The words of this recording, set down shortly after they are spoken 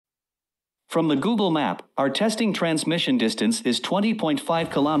From the Google map, our testing transmission distance is 20.5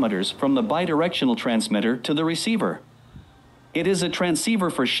 kilometers from the bidirectional transmitter to the receiver. It is a transceiver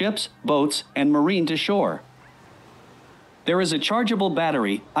for ships, boats, and marine to shore. There is a chargeable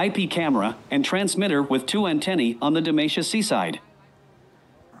battery, IP camera, and transmitter with 2 antennae on the Dameisha seaside.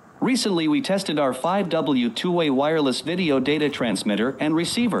 Recently we tested our 5W two-way wireless video data transmitter and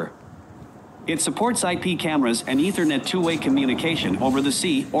receiver. It supports IP cameras and Ethernet two-way communication over the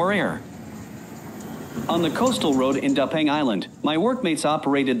sea or air. On the coastal road in Dapeng Island, my workmates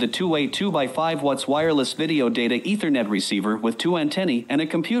operated the two-way 2x5 watts wireless video data Ethernet receiver with 2 antennae and a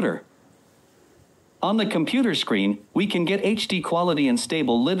computer. On the computer screen, we can get HD quality and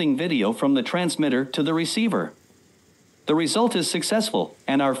stable living video from the transmitter to the receiver. The result is successful,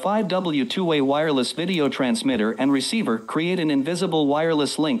 and our 5W two-way wireless video transmitter and receiver create an invisible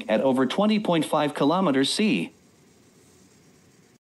wireless link at over 20.5 kilometers C.